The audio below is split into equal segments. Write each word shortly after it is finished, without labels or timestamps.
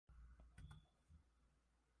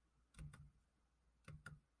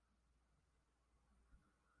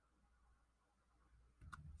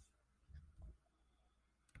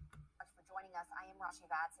joining us. I am Rashi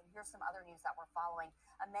Vats, and here's some other news that we're following.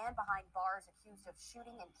 A man behind bars accused of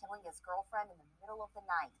shooting and killing his girlfriend in the middle of the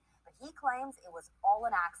night, but he claims it was all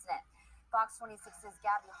an accident. Fox 26's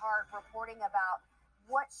Gabby Hart reporting about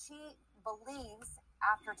what she believes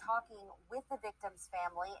after talking with the victim's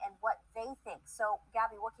family and what they think. So,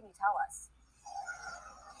 Gabby, what can you tell us?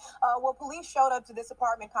 Well, police showed up to this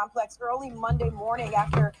apartment complex early Monday morning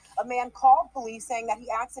after a man called police saying that he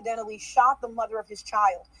accidentally shot the mother of his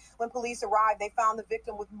child. When police arrived, they found the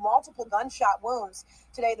victim with multiple gunshot wounds.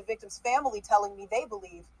 Today, the victim's family telling me they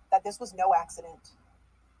believe that this was no accident.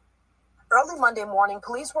 Early Monday morning,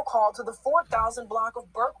 police were called to the 4,000 block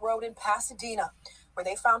of Burke Road in Pasadena, where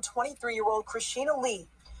they found 23-year-old Christina Lee.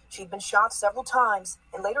 She'd been shot several times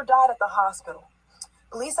and later died at the hospital.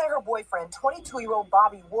 Police say her boyfriend, 22-year-old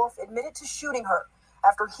Bobby Wolf, admitted to shooting her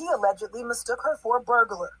after he allegedly mistook her for a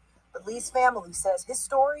burglar. But Lee's family says his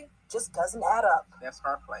story just doesn't add up. That's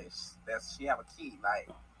her place. She have a key.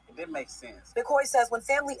 It didn't make sense. McCoy says when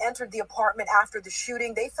family entered the apartment after the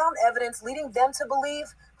shooting, they found evidence leading them to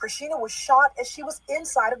believe Christina was shot as she was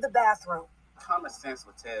inside of the bathroom. Common sense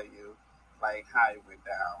would tell you, how it went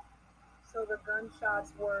down. So the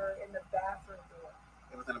gunshots were in the bathroom door?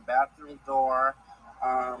 It was in the bathroom door.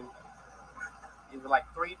 It was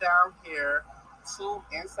 3 down here, 2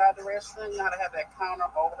 inside the restroom. You know how they have that counter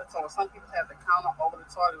over the toilet. Some people have the counter over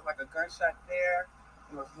the toilet. It was a gunshot there.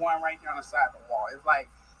 And there was one right here on the side of the wall. It's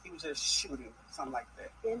he was just shooting, something like that.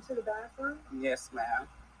 Into the bathroom? Yes, ma'am.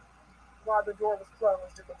 While the door was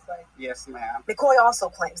closed, it looks like. Yes, ma'am. McCoy also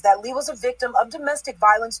claims that Lee was a victim of domestic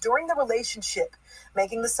violence during the relationship,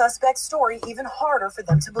 making the suspect's story even harder for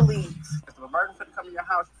them to believe. If the burglar could come in your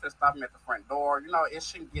house, you could stop him at the front door. It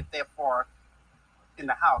shouldn't get that far in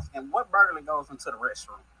the house. And what burglar goes into the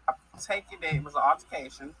restroom? I take it that it was an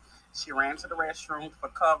altercation. She ran to the restroom for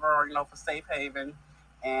cover, for safe haven,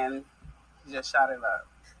 and he just shot it up.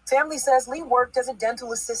 Family says Lee worked as a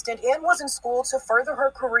dental assistant and was in school to further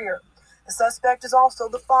her career. The suspect is also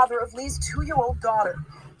the father of Lee's 2-year-old daughter.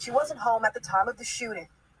 She wasn't home at the time of the shooting.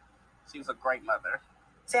 She was a great mother.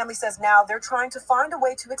 Family says now they're trying to find a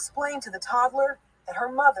way to explain to the toddler that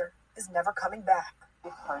her mother is never coming back.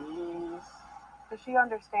 It's her niece. Does she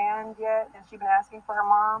understand yet? Has she been asking for her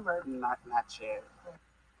mom? Or Not yet.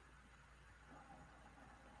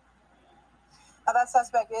 Now, that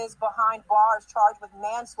suspect is behind bars, charged with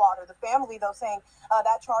manslaughter. The family, though, saying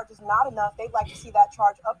that charge is not enough. They'd like to see that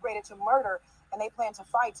charge upgraded to murder, and they plan to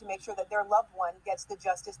fight to make sure that their loved one gets the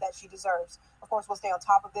justice that she deserves. Of course, we'll stay on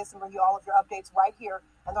top of this and bring you all of your updates right here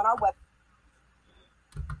and on our website.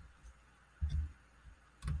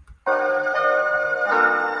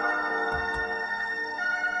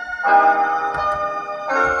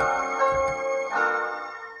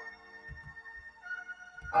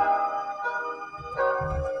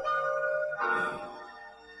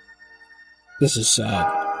 This is sad.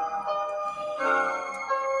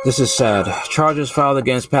 Charges filed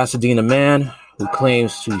against Pasadena man who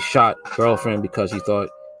claims he shot girlfriend because he thought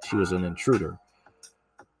she was an intruder.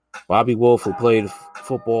 Bobby Wolf, who played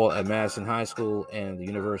football at Madison High School and the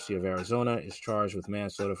University of Arizona, is charged with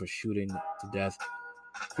manslaughter for shooting to death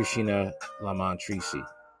Christina Lamontrisi.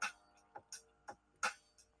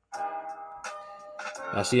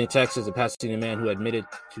 Pasadena, Texas, the Pasadena man who admitted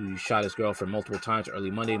to shot his girlfriend multiple times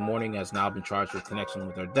early Monday morning has now been charged with connection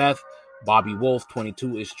with her death. Bobby Wolf,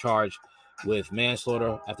 22, is charged with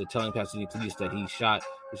manslaughter after telling Pasadena police that he shot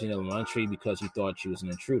Christina Lamontrisi because he thought she was an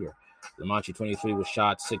intruder. Lamontrisi, 23, was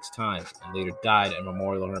shot 6 times and later died at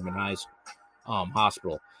Memorial Hermann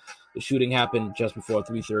Hospital. The shooting happened just before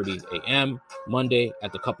 3:30 a.m. Monday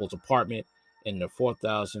at the couple's apartment in the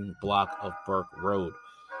 4,000 block of Burke Road.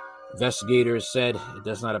 Investigators said it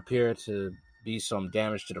does not appear to be some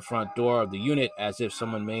damage to the front door of the unit, as if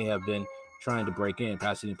someone may have been trying to break in,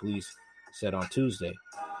 Pasadena police said on Tuesday.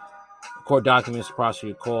 The court documents, the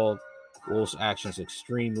prosecutor called Wolf's actions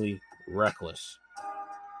extremely reckless.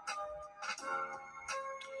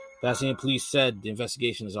 Pasadena police said the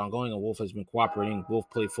investigation is ongoing and Wolf has been cooperating. Wolf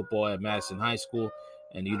played football at Madison High School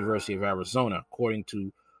and the University of Arizona. According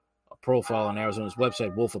to a profile on Arizona's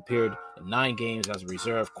website, Wolf appeared in 9 games as a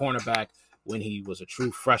reserve cornerback when he was a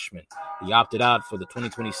true freshman. He opted out for the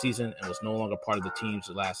 2020 season and was no longer part of the team's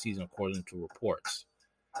last season, according to reports.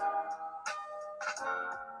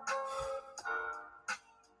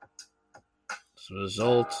 As a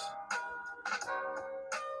result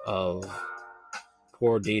of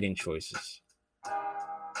poor dating choices,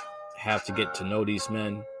 have to get to know these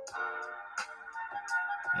men.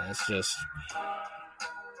 And it's just...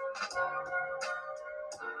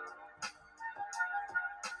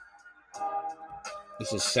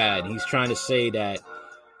 this is sad. He's trying to say that,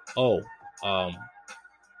 oh, a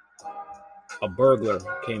burglar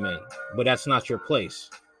came in, but that's not your place.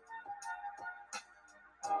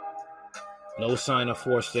 No sign of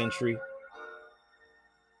forced entry.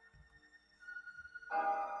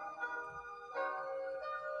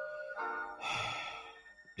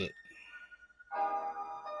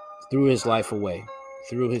 Threw his life away.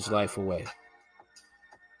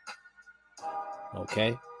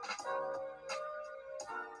 Okay?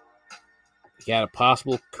 He had a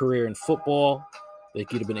possible career in football. They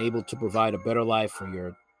could have been able to provide a better life for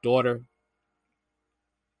your daughter.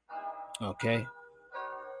 Okay?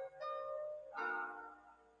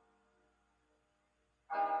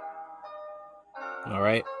 All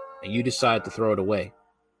right? And you decide to throw it away.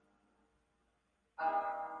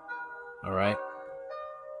 All right?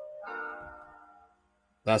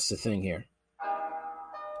 That's the thing here.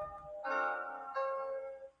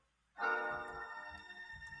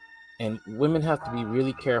 And women have to be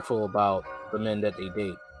really careful about the men that they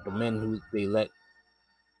date, the men who they let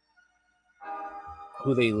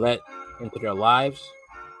into their lives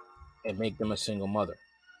and make them a single mother.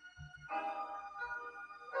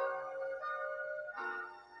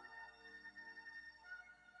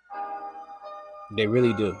 They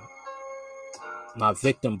really do. Not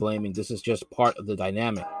victim blaming. This is just part of the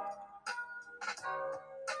dynamic.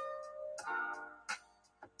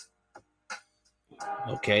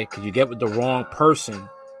 Okay, because you get with the wrong person,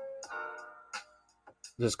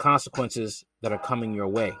 there's consequences that are coming your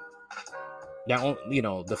way. Now, you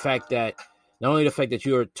know, the fact that not only the fact that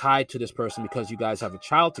you're tied to this person because you guys have a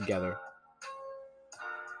child together,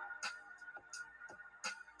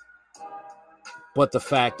 but the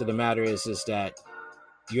fact of the matter is that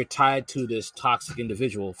you're tied to this toxic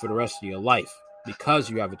individual for the rest of your life because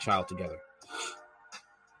you have a child together.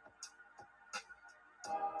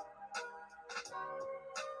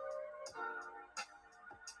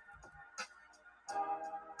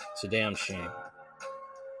 It's a damn shame.